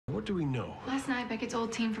what do we know? Last night, Beckett's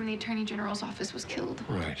old team from the Attorney General's office was killed.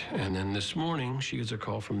 Right, and then this morning, she gets a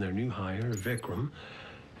call from their new hire, Vikram,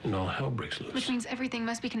 and all hell breaks loose. Which means everything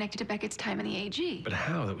must be connected to Beckett's time in the AG. But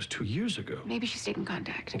how? That was 2 years ago. Maybe she stayed in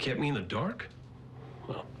contact. And kept me in the dark?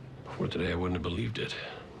 Well, before today, I wouldn't have believed it.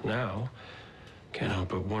 Now, can't help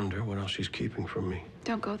but wonder what else she's keeping from me.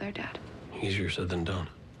 Don't go there, Dad. Easier said than done.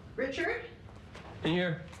 Richard? In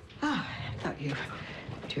here. Ah, I thought you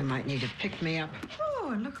two might need to pick me up.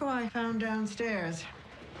 Oh, and look who I found downstairs.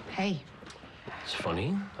 Hey, It's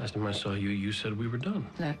funny. Last time I saw you, you said we were done.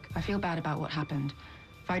 look, I feel bad about what happened.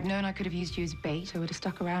 If I'd known I could have used you as bait, I would have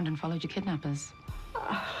stuck around and followed your kidnappers.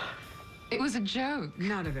 It was a joke.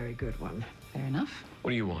 Not a very good one. Fair enough.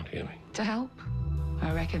 What do you want, Hayley? To help.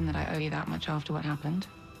 I reckon that I owe you that much after what happened.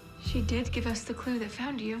 She did give us the clue that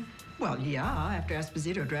found you. Well, yeah, after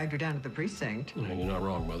Esposito dragged her down to the precinct. Yeah, you're not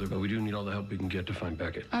wrong, Mother, but we do need all the help we can get to find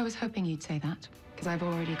Beckett. I was hoping you'd say that, because I've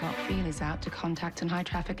already got feelers out to contact in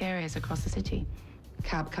high-traffic areas across the city.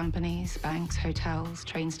 Cab companies, banks, hotels,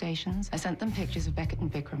 train stations. I sent them pictures of Beckett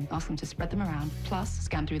and Vikram, asked them to spread them around, plus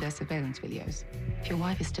scan through their surveillance videos. If your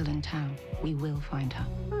wife is still in town, we will find her.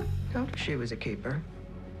 Told her she was a keeper.